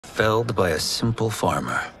felled by a simple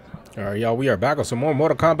farmer. Alright, y'all, we are back with some more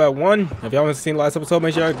Mortal Kombat 1. If y'all haven't seen the last episode,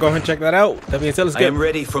 make sure you go ahead and check that out. That being said, let's get... I am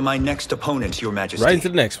ready for my next opponent, Your Majesty. Right into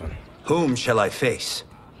the next one. Whom shall I face?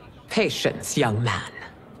 Patience, young man.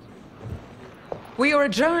 We are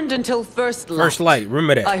adjourned until first light. First light,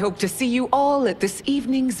 remember that. I hope to see you all at this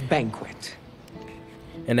evening's banquet.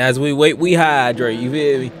 And as we wait, we hydrate, you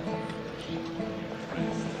feel me?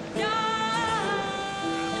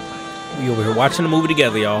 We over here watching the movie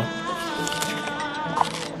together, y'all.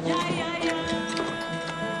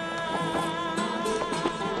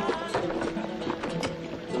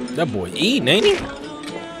 That boy eating, ain't he?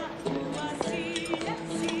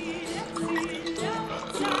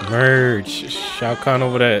 Merge. Shao Kahn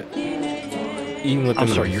over that. Eating with them.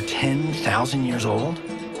 I'm sorry, you're 10,000 years old?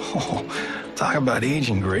 Oh, talk about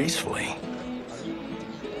aging gracefully.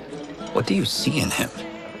 What do you see in him?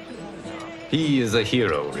 He is a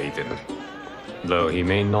hero, Raven, though he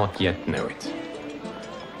may not yet know it.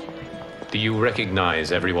 Do you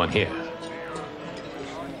recognize everyone here?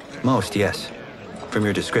 Most, yes. From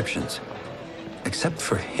your descriptions. Except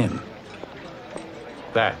for him.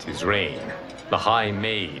 That is Rain, the High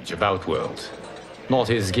Mage of Outworld. Not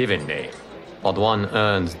his given name, but one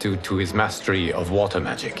earned due to his mastery of water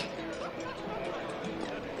magic.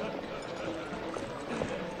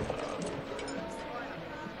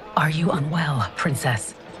 Are you unwell,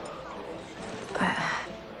 Princess?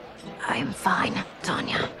 I am fine,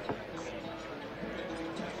 Tanya.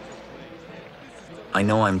 I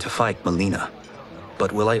know I'm to fight Melina,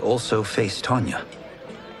 but will I also face Tanya?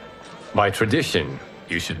 By tradition,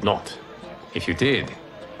 you should not. If you did,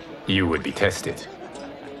 you would be tested.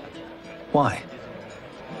 Why?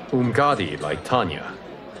 Umgadi, like Tanya,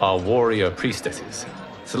 are warrior priestesses,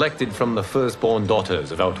 selected from the firstborn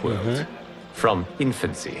daughters of Outworld. From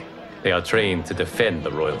infancy, they are trained to defend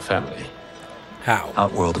the royal family. How?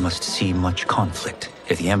 Outworld must see much conflict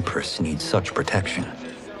if the Empress needs such protection.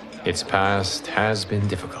 Its past has been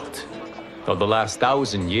difficult, though the last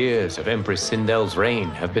 1,000 years of Empress Sindel's reign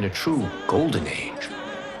have been a true golden age.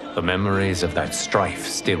 The memories of that strife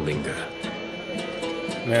still linger.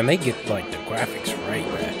 Man, they get, like, the graphics right,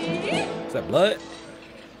 man. Is that blood?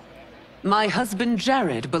 My husband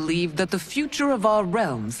Jared believed that the future of our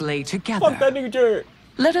realms lay together. Fuck that nigga Jared.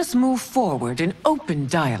 Let us move forward in open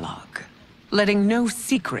dialogue, letting no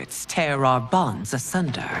secrets tear our bonds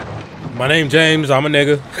asunder. My name James, I'm a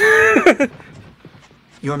nigga.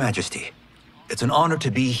 Your Majesty, it's an honor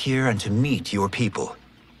to be here and to meet your people.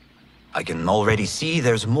 I can already see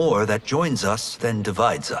there's more that joins us than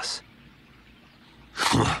divides us.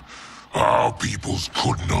 Our peoples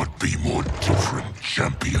could not be more different,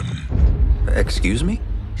 champion. Excuse me?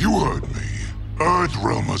 You heard me.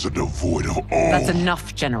 Earthrealmers are devoid of all... That's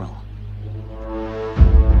enough, General.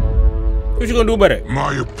 What you gonna do about it?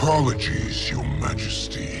 My apologies, Your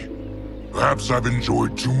Majesty. Perhaps I've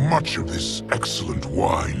enjoyed too much of this excellent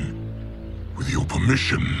wine. With your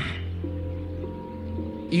permission...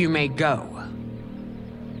 You may go.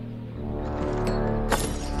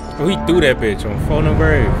 Oh, he threw that bitch on phone and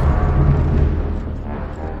grave.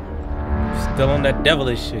 Still on that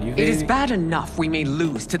devilish shit. You It is bad enough we may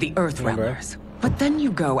lose to the Earthrealmers, but then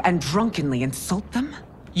you go and drunkenly insult them?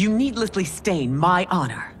 You needlessly stain my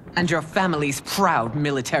honor and your family's proud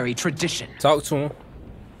military tradition. Talk to him.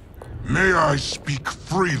 May I speak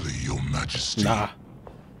freely, Your Majesty? Nah.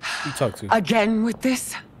 You talk to him. Again with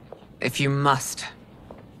this? If you must.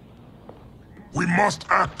 We must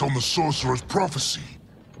act on the Sorcerer's prophecy.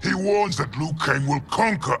 He warns that Liu Kang will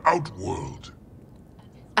conquer Outworld.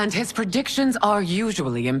 And his predictions are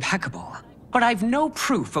usually impeccable. But I've no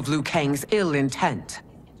proof of Liu Kang's ill intent.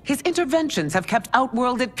 His interventions have kept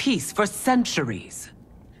Outworld at peace for centuries.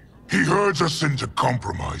 He herds us into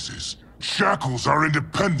compromises, shackles our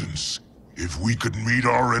independence. If we could meet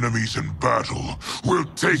our enemies in battle, we'll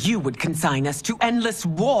take... You would consign us to endless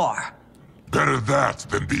war. Better that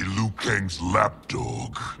than be Liu Kang's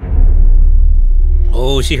lapdog.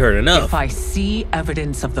 Oh, she heard enough. If I see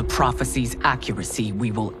evidence of the prophecy's accuracy,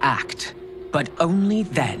 we will act. But only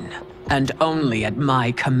then, and only at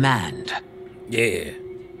my command. Yeah.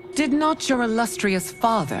 Did not your illustrious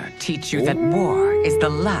father teach you that war is the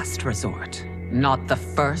last resort, not the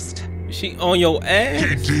first? She on your ass?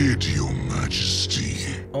 He did, Your Majesty.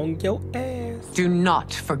 On your ass. Do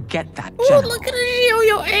not forget that, Oh, General. look at her. She on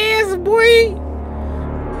your ass, boy.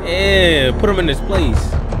 Yeah, put him in his place.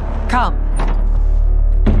 Come.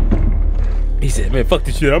 He said, man, fuck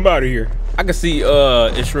this shit. I'm out of here. I can see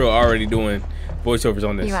Israel already doing voiceovers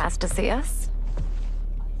on this. You asked to see us?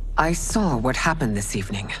 I saw what happened this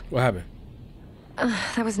evening. What happened?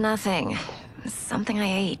 There was nothing. Something I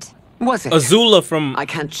ate. Was it? Azula from... I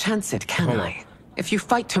can't chance it, can Hold on. I? If you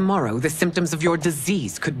fight tomorrow, the symptoms of your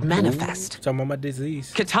disease could manifest. Talking about my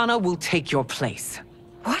disease. Kitana will take your place.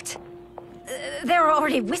 What? There are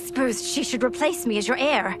already whispers she should replace me as your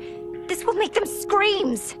heir. This will make them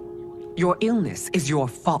screams. Your illness is your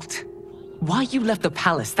fault. Why you left the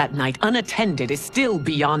palace that night unattended is still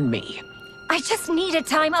beyond me. I just needed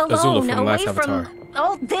time alone, Azula from away Last Avatar. from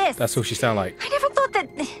all this. That's who she sound like. I never thought that...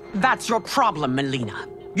 That's your problem, Melina.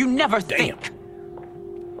 You never think.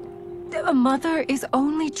 A mother is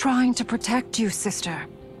only trying to protect you, sister.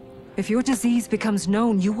 If your disease becomes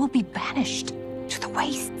known, you will be banished to the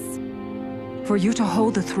wastes. For you to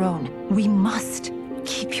hold the throne, we must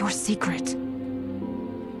keep your secret.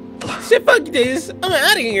 Shit, fuck this. I'm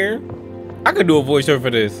out of here. I could do a voiceover for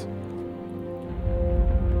this.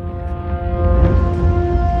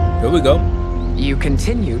 Here we go. You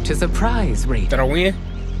continue to surprise Raiden. Did I win?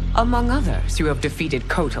 Among others, you have defeated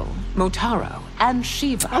Kotal, Motaro, and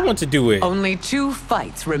Shiva. I want to do it. Only 2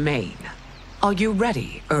 fights remain. Are you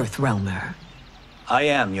ready, Earthrealmer? I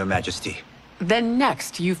am, Your Majesty. Then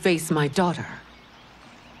next, you face my daughter,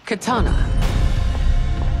 Kitana.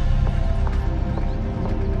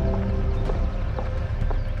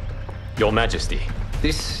 Your Majesty,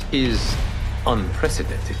 this is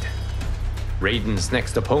unprecedented. Raiden's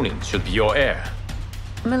next opponent should be your heir.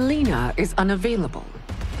 Melina is unavailable.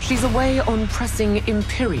 She's away on pressing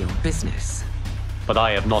Imperial business. But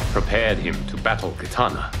I have not prepared him to battle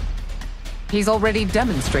Kitana. He's already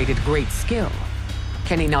demonstrated great skill.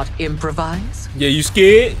 Can he not improvise? Yeah, you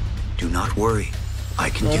scared? Do not worry. I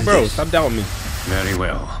can do Bro, this. stop doubting me. Very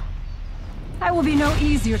well. I will be no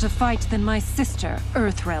easier to fight than my sister,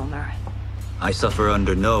 Earthrealmer. I suffer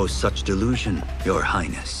under no such delusion, Your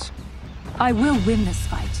Highness. I will win this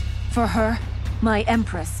fight. For her, my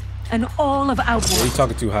Empress, and all of You Outworld.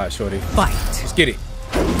 talking too hot, shorty. Fight. Let's get it.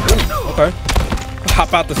 Okay.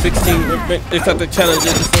 Hop out the 16. It's not the challenge.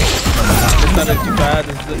 It's not a divide.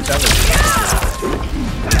 It's the challenge.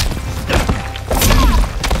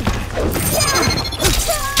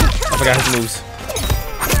 I forgot his moves.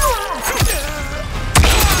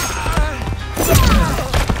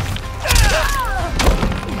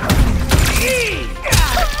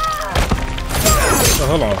 So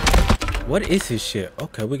hold on. What is his shit?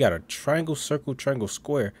 Okay, we got a triangle, circle, triangle,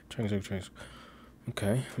 square. Triangle, circle, triangle.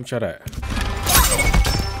 Okay, let me try that.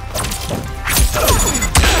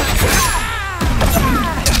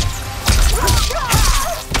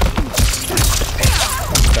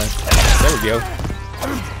 Okay, there we go.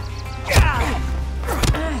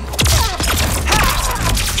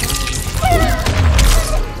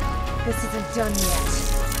 This isn't done yet.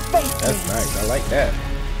 That's nice. I like that.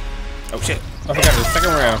 Oh shit. I forgot the second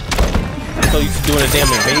round. I'm so used to doing the damn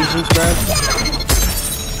invasions, bruh.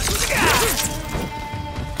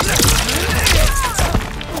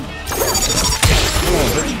 Come on,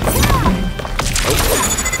 bitch.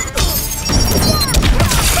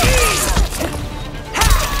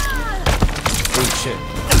 Oh shit.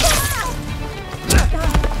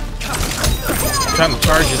 I'm trying to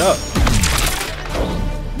charge it up.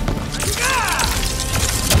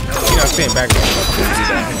 You're not staying back there.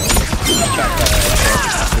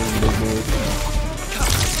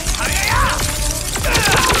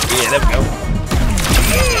 Yeah, there we go.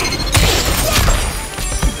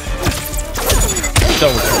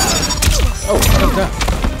 Done with it. Oh, what is that?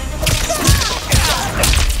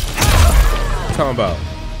 Talking about.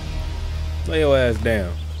 Lay your ass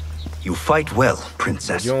down. You fight well,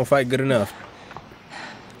 Princess. You don't fight good enough.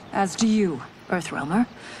 As do you, Earthrealmer.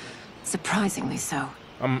 Surprisingly so.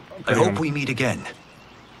 I hope we meet again.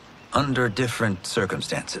 Under different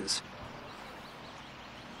circumstances.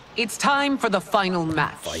 It's time for the final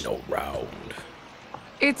match. Final round.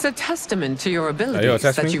 It's a testament to your you abilities gonna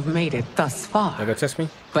test that me? you've made it thus far. You gonna test me?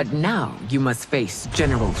 But now you must face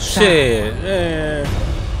General Shao, Shit. Man,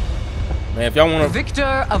 if y'all wanna.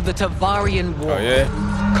 victor of the Tavarian War, Oh, yeah?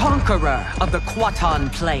 conqueror of the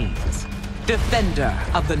Kwatan Plains, defender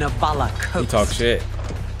of the Navala Coast. He talk shit.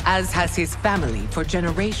 As has his family for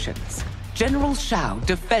generations, General Shao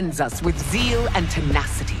defends us with zeal and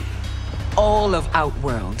tenacity. All of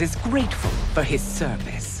Outworld is grateful for his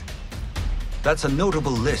service. That's a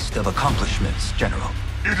notable list of accomplishments, General.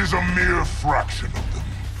 It is a mere fraction of them.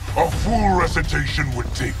 A full recitation would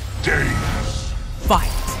take days. Fight!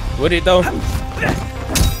 Would it though?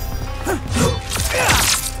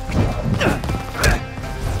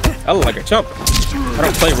 I look like a chump. I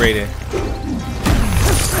don't play Raiden.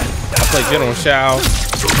 I play General Shao.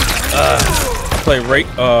 I play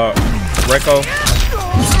Reiko.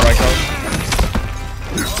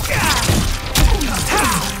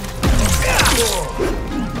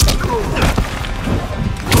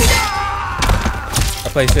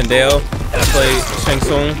 played Sindel. I played Shang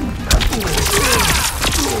Tsung.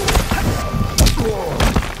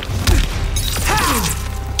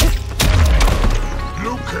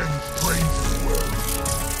 Liu Kang trains well,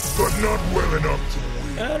 but not well enough to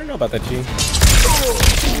win. I don't know about that, G.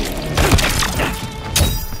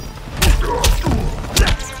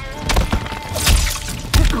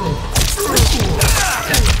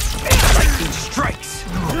 Lightning strikes.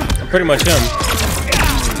 Pretty much him.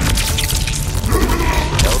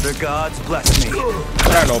 Elder gods bless me.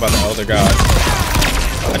 What I know about the Elder God?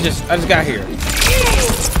 I just got here.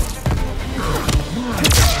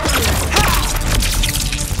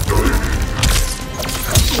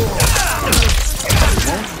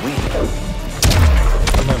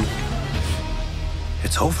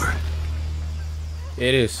 It's over.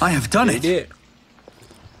 It is. I have done it. Did.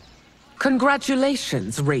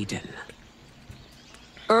 Congratulations, Raiden.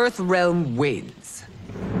 Earthrealm wins.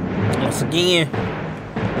 Once again,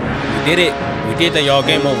 we did it. We did that, y'all.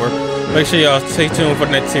 Game over. Make sure y'all stay tuned for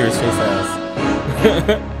the next series. So fast.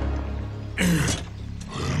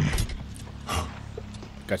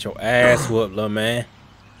 Got your ass whooped, little man.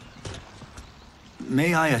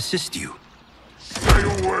 May I assist you? Stay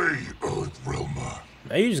away, Earthrealmer.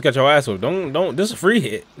 Now you just got your ass whooped. Don't. This is a free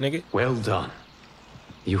hit, nigga. Well done.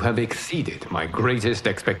 You have exceeded my greatest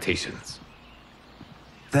expectations.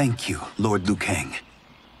 Thank you, Lord Liu Kang.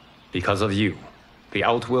 Because of you, the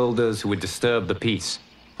Outworlders who would disturb the peace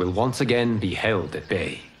will once again be held at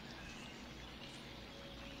bay.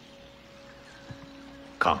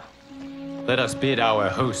 Come, let us bid our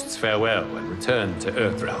hosts farewell and return to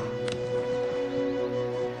Earthrealm.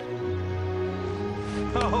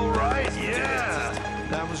 All right, yeah.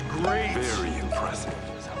 That was great. Very impressive.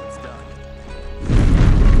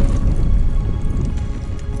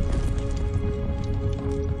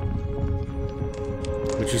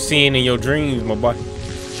 What you seeing in your dreams, my boy?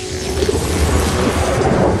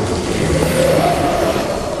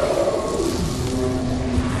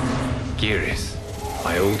 Geras,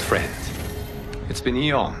 my old friend. It's been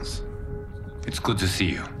eons. It's good to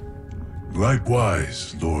see you.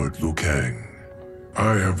 Likewise, Lord Liu Kang.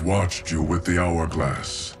 I have watched you with the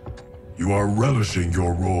hourglass. You are relishing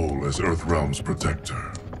your role as Earthrealm's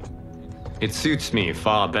protector. It suits me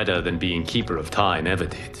far better than being Keeper of Time ever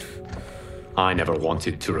did. I never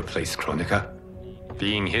wanted to replace Kronika.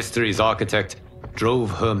 Being history's architect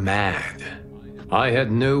drove her mad. I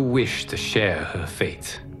had no wish to share her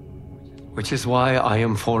fate. Which is why I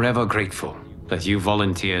am forever grateful that you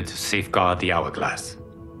volunteered to safeguard the hourglass.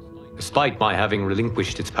 Despite my having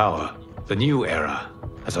relinquished its power, the new era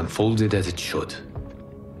has unfolded as it should.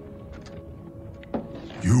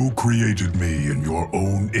 You created me in your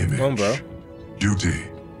own image. Come on, bro. Duty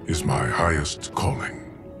is my highest calling.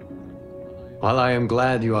 While I am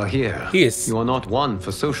glad you are here, you are not one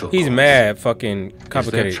for social He's calls. mad fucking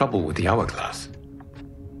complicated. Is there trouble with the hourglass?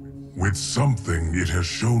 With something it has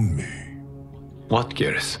shown me. What,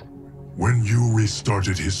 Geras? When you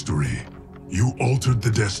restarted history, you altered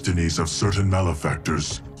the destinies of certain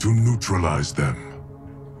malefactors to neutralize them.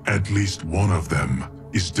 At least one of them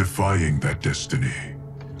is defying that destiny.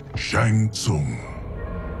 Shang Tsung.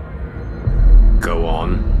 Go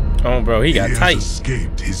on. Oh, bro, he got tight. He has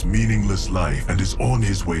escaped his meaningless life and is on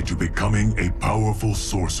his way to becoming a powerful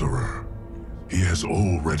sorcerer. He has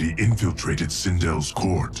already infiltrated Sindel's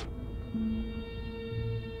court.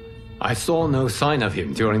 I saw no sign of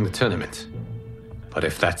him during the tournament. But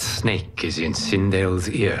if that snake is in Sindel's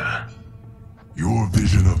ear... Your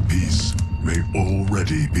vision of peace may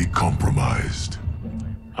already be compromised.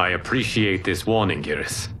 I appreciate this warning,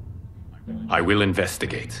 Geras. I will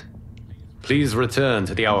investigate. Please return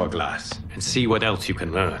to the hourglass and see what else you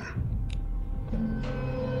can learn.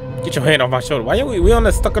 Get your hand off my shoulder. Why are we on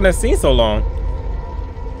that stuck on that scene so long?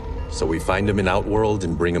 So we find him in Outworld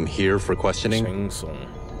and bring him here for questioning? Shang Tsung.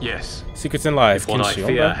 Yes. Secrets and lies. If what I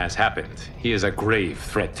fear has happened, he is a grave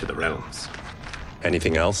threat to the realms.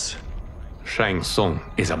 Anything else? Shang Tsung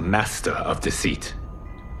is a master of deceit.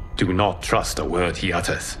 Do not trust a word he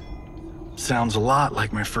utters. Sounds a lot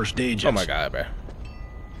like my first agent. Oh my god, bro.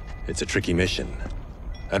 It's a tricky mission.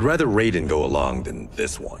 I'd rather Raiden go along than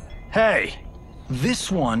this one. Hey,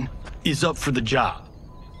 this one is up for the job.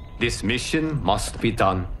 This mission must be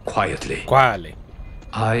done quietly. Quietly.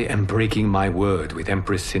 I am breaking my word with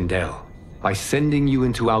Empress Sindel by sending you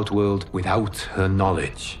into Outworld without her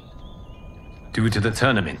knowledge. Due to the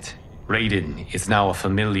tournament, Raiden is now a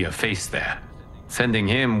familiar face there. Sending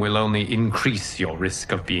him will only increase your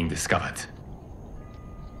risk of being discovered.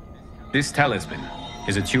 This talisman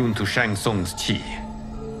is attuned to Shang Tsung's chi.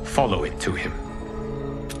 Follow it to him.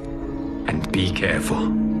 And be careful.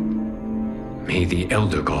 May the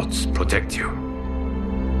Elder Gods protect you.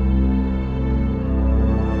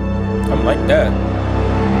 I'm like that.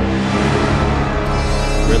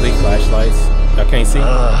 Really? Flashlights? I can't see.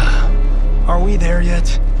 Are we there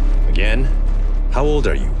yet? Again? How old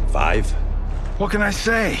are you? 5? What can I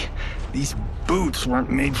say? These boots weren't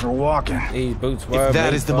made for walking. These boots were If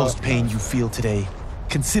that made is the for- most pain you feel today,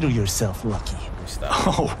 consider yourself lucky.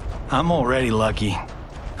 Oh, I'm already lucky.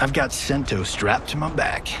 I've got Sento strapped to my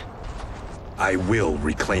back. I will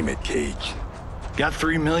reclaim it, Cage. Got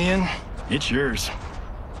 3 million? It's yours.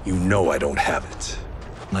 You know I don't have it.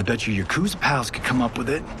 I bet your Yakuza pals could come up with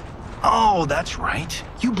it. Oh, that's right.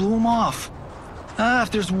 You blew them off.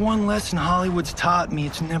 If there's one lesson Hollywood's taught me,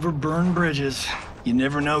 it's never burn bridges. You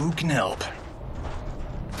never know who can help.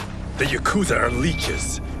 The Yakuza are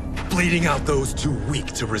leeches, bleeding out those too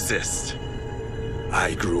weak to resist.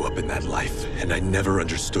 I grew up in that life, and I never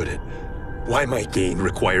understood it. Why my gain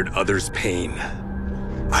required others' pain.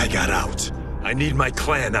 I got out. I need my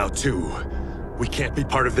clan out too. We can't be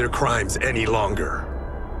part of their crimes any longer.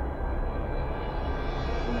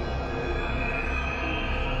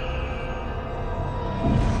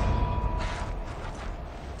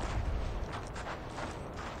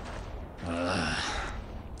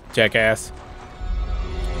 Jackass.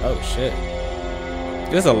 Oh shit.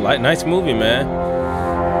 This is a nice movie, man.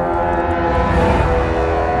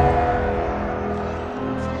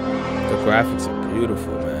 The graphics are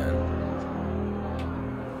beautiful, man.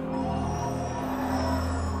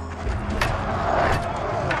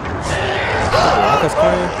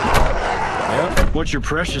 Yeah. What's your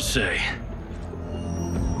precious say?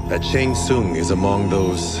 That Shang Tsung is among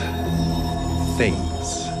those things.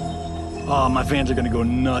 Oh, my fans are gonna go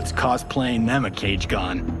nuts cosplaying them a Cage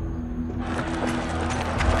Gun.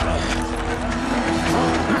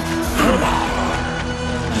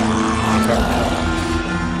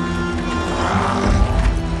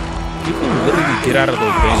 You can literally get out of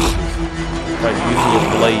those bandages. Like using your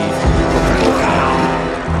blade.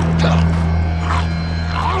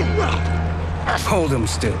 Hold him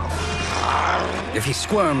still. If he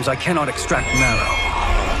squirms, I cannot extract marrow.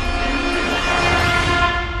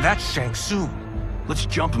 That's Shang Tsung. Let's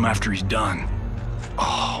jump him after he's done.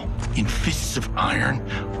 Oh, in Fists of Iron,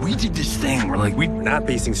 we did this thing where like We're not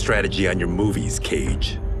basing strategy on your movies,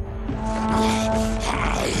 Cage.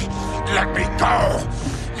 Let me go!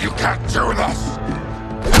 You can't do this!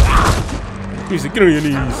 He said, get on your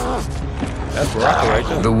knees. That's Baraka right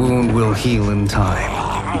there. The wound will heal in time.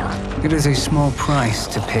 It is a small price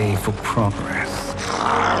to pay for progress.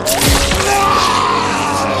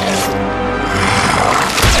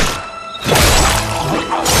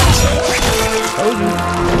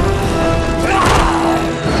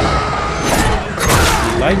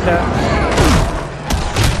 Like that.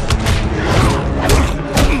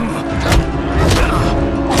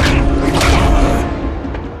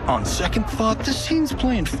 On second thought, this scene's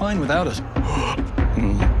playing fine without us.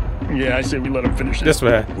 Yeah, I say we let him finish it. This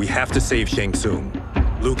way. We have to save Shang Tsung.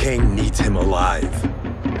 Liu Kang needs him alive.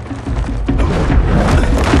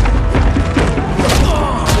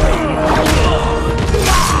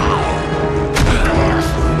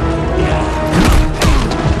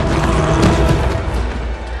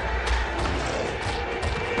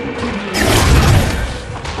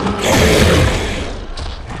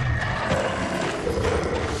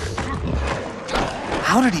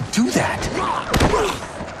 How did he do that?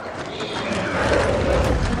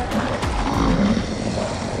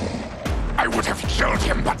 I would have killed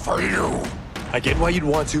him but for you. I get why you'd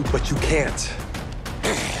want to, but you can't.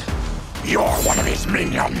 You're one of his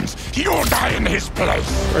minions. You'll die in his place.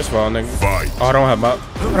 First of all, nigga. Oh, I don't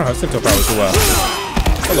have Sento powers, do I?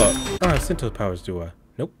 Hold up. I don't have Sento powers, do I?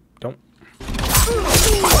 Nope, don't.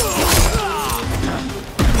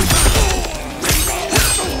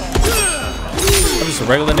 I'm just a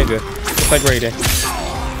regular nigga. Just like Raiden.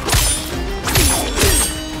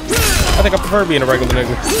 I think I prefer being a regular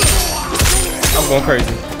nigga. I'm going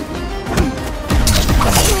crazy.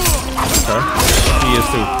 Okay. He is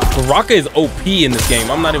too. Baraka is OP in this game.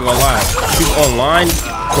 I'm not even gonna lie. People online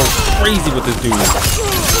go crazy with this dude.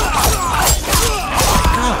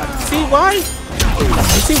 God, see why?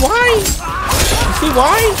 You see why? You see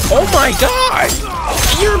why? Oh my God!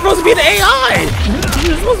 You're supposed to be an AI.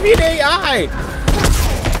 You're supposed to be an AI.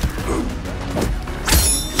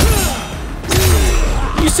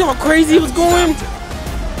 You see how crazy he was going? We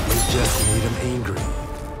just made him angry.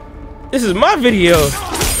 This is my video.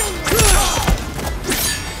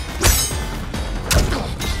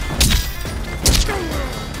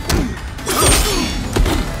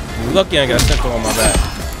 Lucky I got Sento on my back.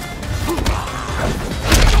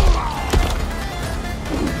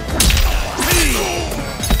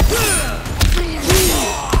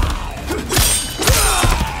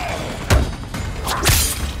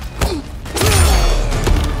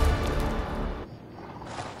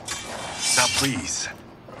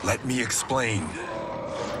 Let me explain.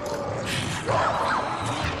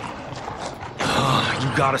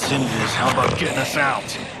 You got us into this. How about getting us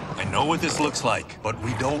out? I know what this looks like, but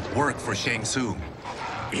we don't work for Shang Tsung.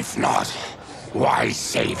 If not, why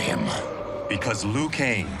save him? Because Liu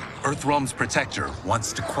Kang, Earthrealm's protector,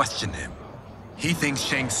 wants to question him. He thinks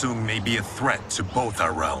Shang Tsung may be a threat to both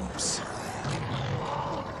our realms.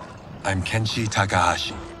 I'm Kenshi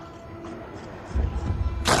Takahashi.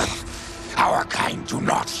 Our kind do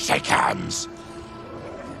not shake hands.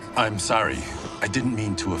 I'm sorry. I didn't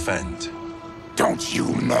mean to offend. Don't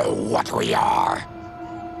you know what we are?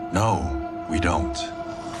 No, we don't.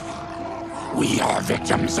 We are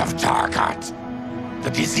victims of Tarkat. The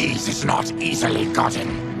disease is not easily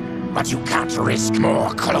gotten, but you can't risk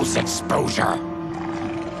more close exposure.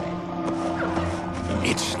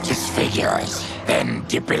 It disfigures, then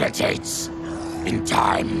debilitates. In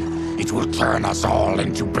time, it will turn us all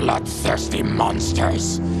into bloodthirsty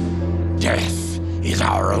monsters. Death is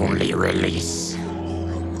our only release.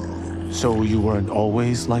 So you weren't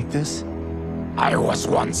always like this? I was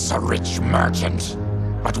once a rich merchant,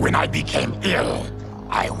 but when I became ill,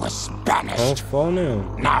 I was banished.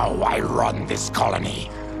 Now I run this colony.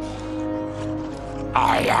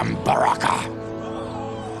 I am Baraka.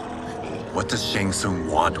 What does Shang Tsung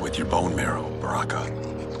want with your bone marrow, Baraka?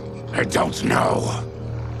 I don't know.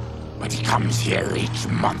 But he comes here each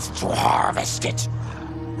month to harvest it.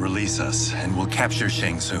 Release us, and we'll capture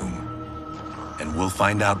Shang Tsung. And we'll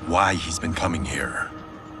find out why he's been coming here.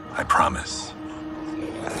 I promise.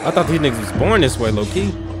 I thought these niggas was born this way,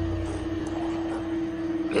 low-key.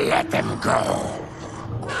 Let them go.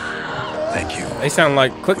 Thank you. They sound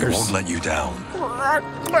like clickers. We won't let you down.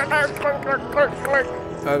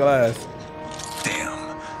 Glass.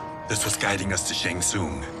 Damn. This was guiding us to Shang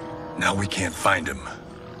Tsung. Now we can't find him.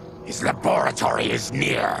 His laboratory is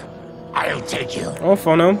near. I'll take you. Oh,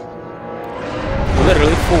 phone him.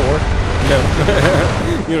 Literally 4. No.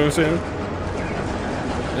 You know what I'm saying?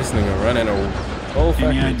 This nigga running a whole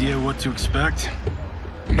factory. Any idea what to expect?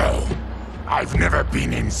 No. I've never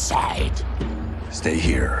been inside. Stay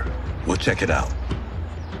here. We'll check it out.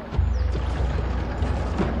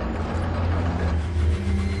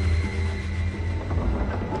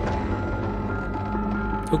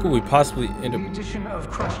 Who could we possibly end up? The addition of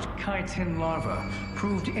crushed chitin larva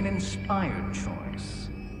proved an inspired choice.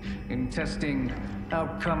 In testing,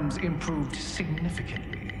 outcomes improved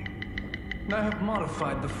significantly. I have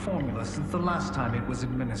modified the formula since the last time it was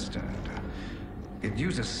administered. It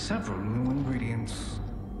uses several new ingredients.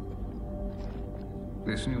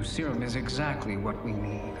 This new serum is exactly what we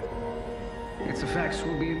need. Its effects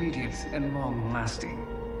will be immediate and long-lasting.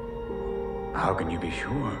 How can you be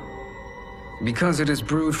sure? Because it is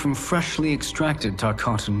brewed from freshly extracted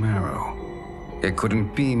Tarkatan marrow. It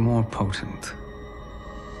couldn't be more potent.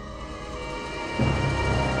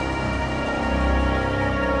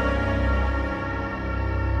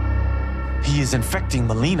 He is infecting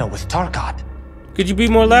Melina with Tarkat. Could you be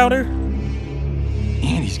more louder?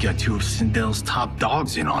 And he's got 2 of Sindel's top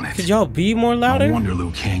dogs in on it. Could y'all be more louder? No wonder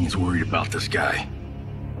Liu Kang is worried about this guy.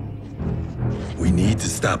 We need to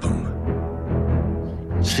stop him.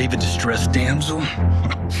 Save a distressed damsel?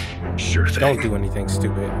 Sure thing. Don't do anything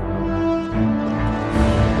stupid.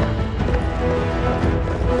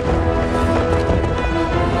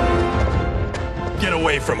 Get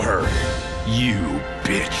away from her. You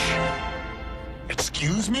bitch.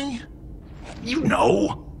 Excuse me? You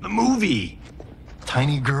know, the movie.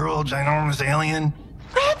 Tiny girl, ginormous alien.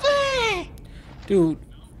 Bradley! Dude.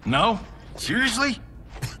 No? Seriously?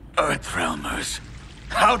 Earthrealmers.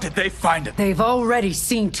 How did they find it? They've already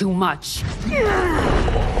seen too much.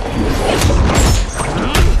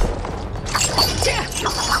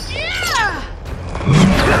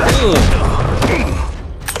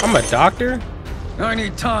 I'm a doctor? I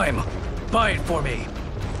need time. Buy it for me.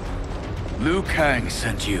 Liu Kang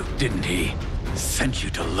sent you, didn't he? Sent you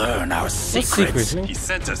to learn our secrets. He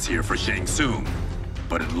sent us here for Shang Tsung,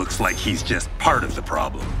 but it looks like he's just part of the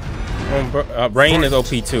problem. Brain is OP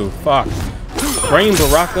too. Fuck. Brain,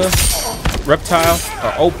 Baraka, Reptile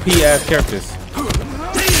are OP ass characters.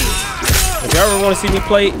 If y'all ever want to see me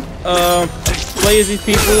play as these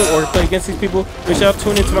people or play against these people, make sure y'all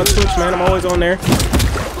tune into my Twitch, man. I'm always on there.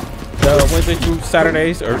 Wednesday through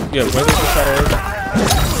Saturdays, or yeah, Wednesday through Saturdays.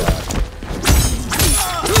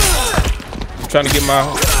 I'm trying to get my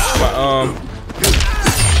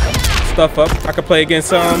stuff up. I can play against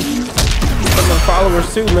some of the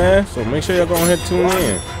followers too, man. So make sure y'all go ahead and tune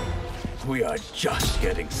in. We are just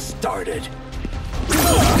getting started.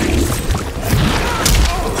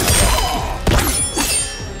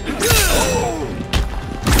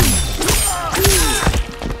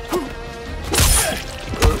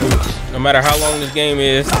 matter how long this game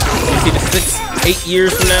is, you see the 6-8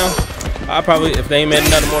 years from now, I'll probably, if they ain't made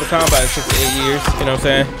another Mortal Kombat in 6 to 8 years, you know what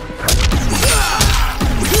I'm saying?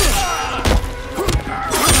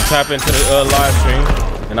 Tap into the live stream,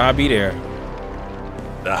 and I'll be there.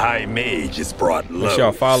 The High Mage is brought low. Make sure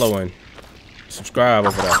y'all follow and subscribe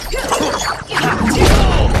over there.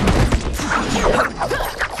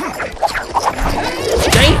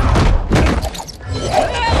 Damn!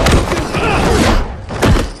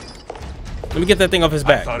 Let me get that thing off his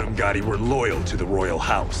back. I thought Umgadi were loyal to the royal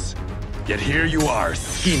house. Yet here you are,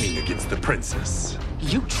 scheming against the princess.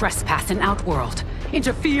 You trespass in Outworld,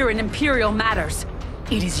 interfere in Imperial matters.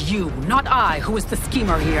 It is you, not I, who is the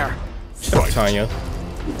schemer here. Shut up, Tanya.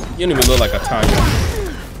 You don't even look like a Tanya.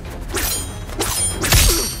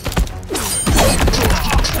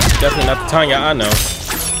 Definitely not the Tanya I know.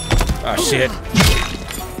 Ah, shit.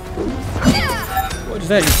 What is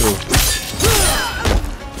that he threw?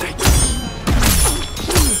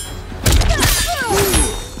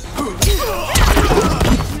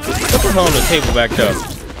 Put her on the table back up.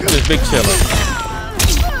 This big chiller.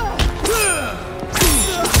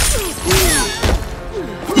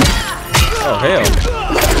 Oh, hell.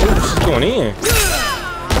 Ooh, she's going in.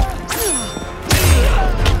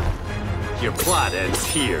 Your plot ends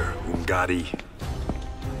here, Umgadi.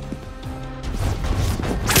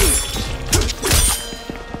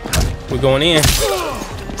 We're going in.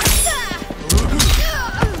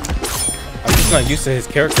 I'm just not used to his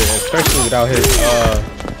character, especially without his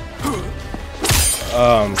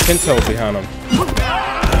Kento behind him.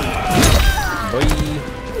 Boy.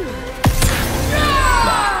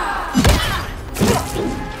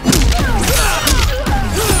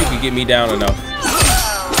 You can get me down enough.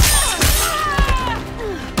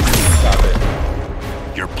 Stop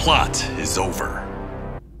it. Your plot is over.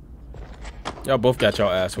 Y'all both got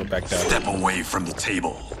y'all ass whipped back down. Step away from the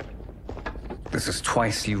table. This is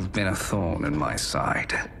twice you've been a thorn in my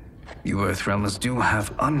side. You Earthrealmers do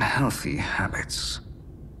have unhealthy habits.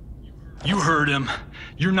 You heard him.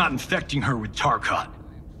 You're not infecting her with Tarkat.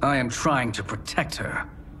 I am trying to protect her,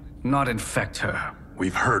 not infect her.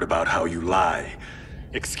 We've heard about how you lie.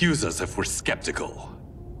 Excuse us if we're skeptical.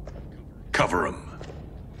 Cover him.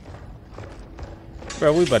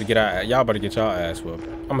 Bro, we better get out. Y'all better get y'all ass whooped.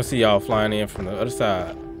 I'm gonna see y'all flying in from the other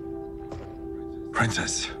side.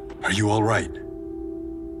 Princess, are you all right?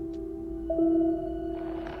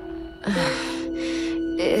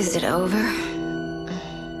 Is it over?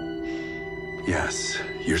 Yes,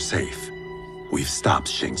 you're safe. We've stopped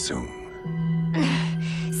Shang Tsung.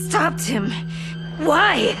 Stopped him?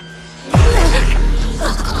 Why?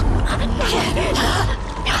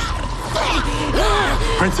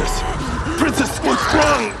 Princess! Princess, what's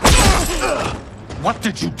wrong? What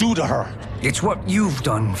did you do to her? It's what you've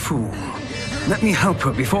done, fool. Let me help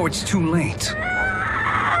her before it's too late.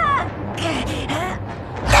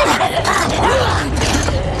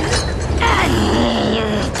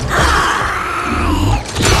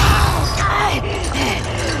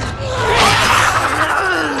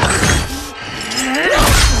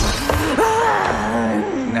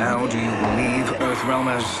 Now do you believe,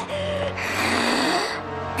 Earthrealmers?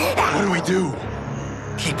 What do we do?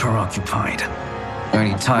 Keep her occupied. I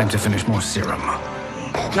need time to finish more serum.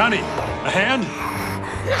 Johnny, a hand?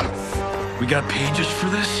 We got pages for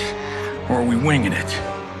this? Or are we winging it?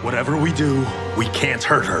 Whatever we do, we can't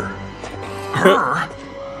hurt her. Her?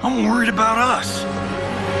 I'm worried about us.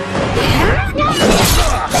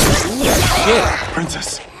 Yeah.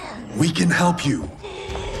 Princess, we can help you.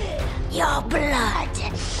 Your blood.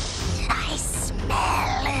 I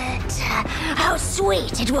smell it. How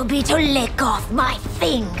sweet it will be to lick off my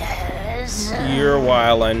fingers. You're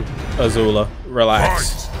wildin', Azula.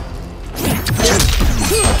 Relax.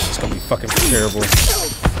 It's gonna be fucking terrible.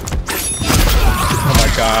 Oh my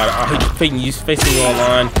god, I hate facing you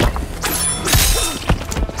online.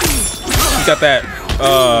 You got that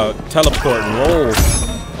teleport and roll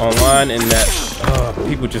online, and that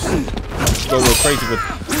people just go real crazy with.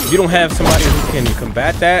 If you don't have somebody who can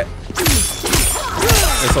combat that,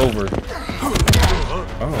 it's over.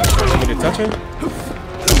 Oh, you want me to touch him?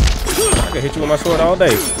 I can hit you with my sword all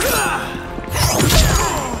day.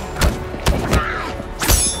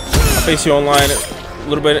 I face you online a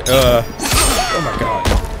little bit. Oh my god.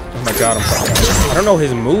 Oh my god, I'm fucking. I don't know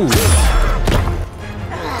his moves.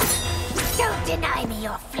 Don't deny me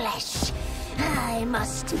your flesh. I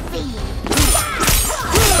must feed.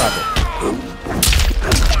 Stop it.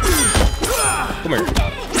 Come here.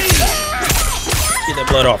 Get that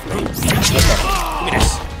blood off me. Give me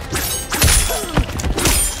this.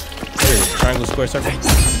 There it is. Triangle, square, circle.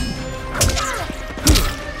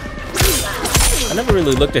 I never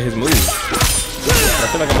really looked at his moves. But I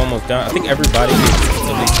feel like I'm almost done. I think everybody is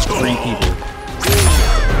at least 3 people.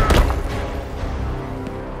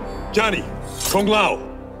 Johnny, Kung Lao,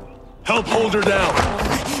 help hold her down.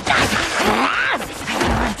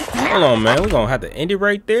 Hold on, man. We're gonna have to end it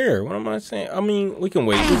right there. What am I saying? I mean, we can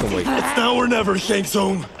wait. We can wait. It's now or never, Shang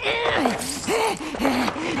Tsung.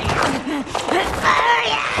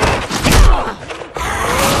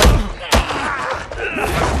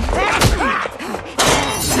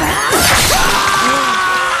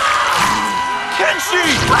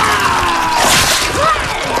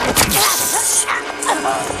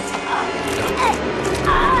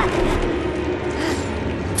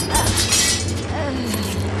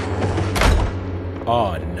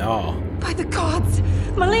 Oh no. By the gods!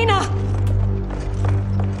 Melina!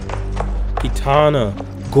 Kitana.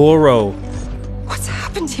 Goro. What's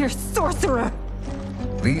happened here, sorcerer?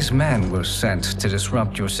 These men were sent to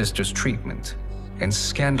disrupt your sister's treatment and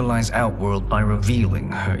scandalize Outworld by revealing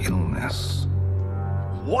her illness.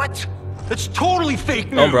 What? That's totally fake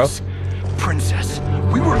news! Oh, bro. Princess,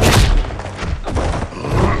 we were...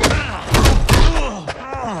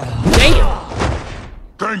 Damn!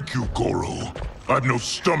 Thank you, Goro. I've no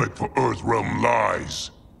stomach for Earthrealm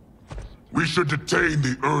lies. We should detain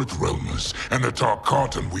the Earthrealmers and the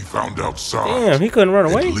Tarkatan we found outside. Damn, he couldn't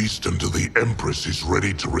run away. At least until the Empress is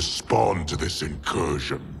ready to respond to this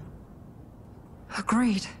incursion.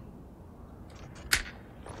 Agreed.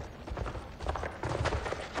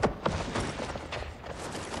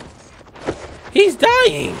 He's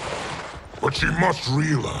dying! But she must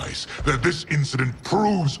realize that this incident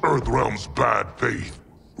proves Earthrealm's bad faith.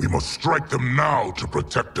 We must strike them now to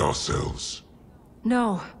protect ourselves.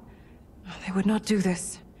 No. They would not do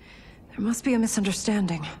this. There must be a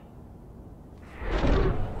misunderstanding.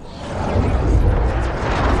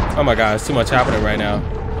 Oh my god, it's too much happening right now.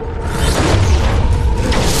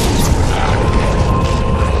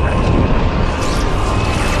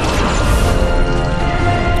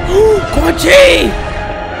 Quan Chi!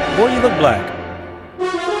 Boy, you look black.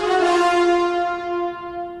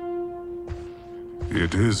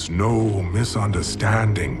 It is no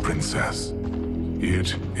misunderstanding, Princess.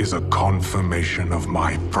 It is a confirmation of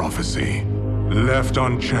my prophecy. Left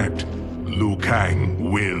unchecked, Liu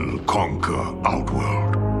Kang will conquer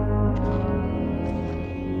Outworld.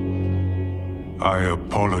 I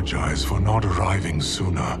apologize for not arriving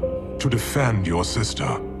sooner to defend your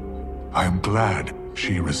sister. I am glad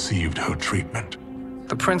she received her treatment.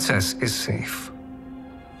 The princess is safe,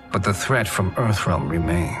 but the threat from Earthrealm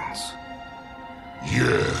remains.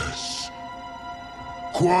 Yes.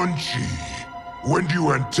 Quan Chi, when do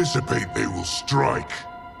you anticipate they will strike?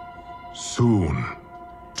 Soon.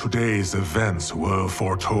 Today's events were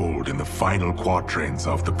foretold in the final quatrains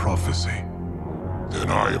of the prophecy.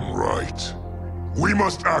 Then I am right. We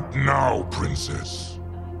must act now, Princess.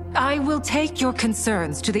 I will take your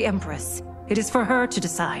concerns to the Empress. It is for her to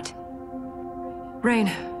decide.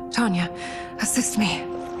 Rain, Tanya, assist me.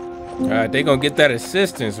 Alright, they gonna get that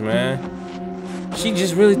assistance, man. She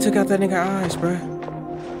just really took out that nigga eyes, bruh.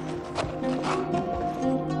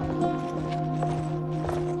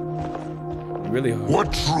 Really hard.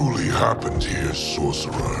 What truly happened here,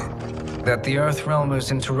 sorcerer? That the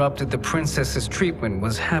Earthrealmers interrupted the princess's treatment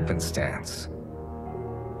was happenstance.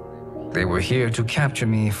 They were here to capture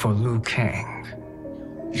me for Liu Kang.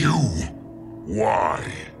 You? Why?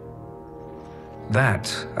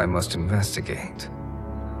 That I must investigate.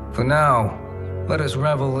 For now, let us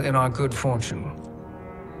revel in our good fortune.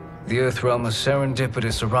 The Earthrealm's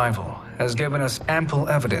serendipitous arrival has given us ample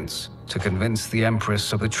evidence to convince the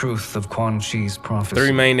Empress of the truth of Quan Chi's prophecy.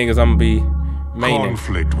 3 main niggas I'm gonna be maining.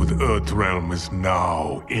 Conflict with Earthrealm is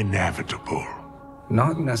now inevitable.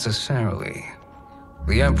 Not necessarily.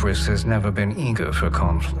 The Empress has never been eager for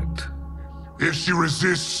conflict. If she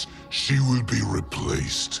resists, she will be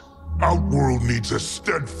replaced. Outworld needs a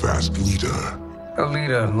steadfast leader. A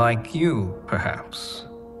leader like you, perhaps.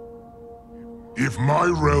 If my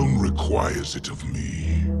realm requires it of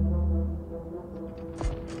me.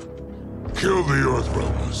 Kill the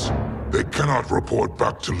Earthrealmers. They cannot report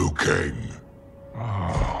back to Liu Kang.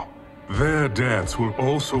 Oh, their deaths will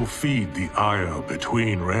also feed the ire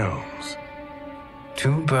between realms.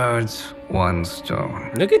 2 birds, 1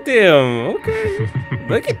 stone. Look at them, okay.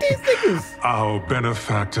 Look at these niggas. Our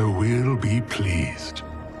benefactor will be pleased.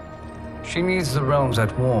 She needs the realms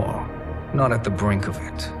at war, not at the brink of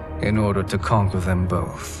it, in order to conquer them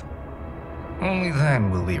both. Only then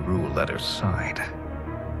will we rule at her side.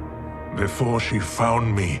 Before she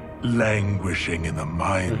found me languishing in the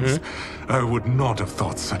mines, I would not have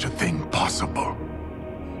thought such a thing possible.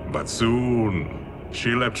 But soon,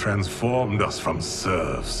 Sheila transformed us from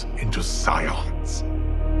serfs into scions.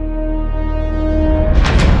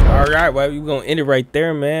 All right, well, we're gonna end it right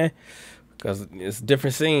there, man, because it's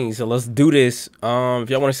different scenes. So let's do this. If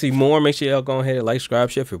y'all want to see more, make sure y'all go ahead and like, subscribe,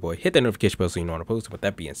 share for your boy. Hit that notification bell so you know when I post. With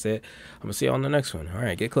that being said, I'm gonna see y'all on the next one. All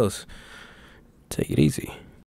right, get close. Take it easy.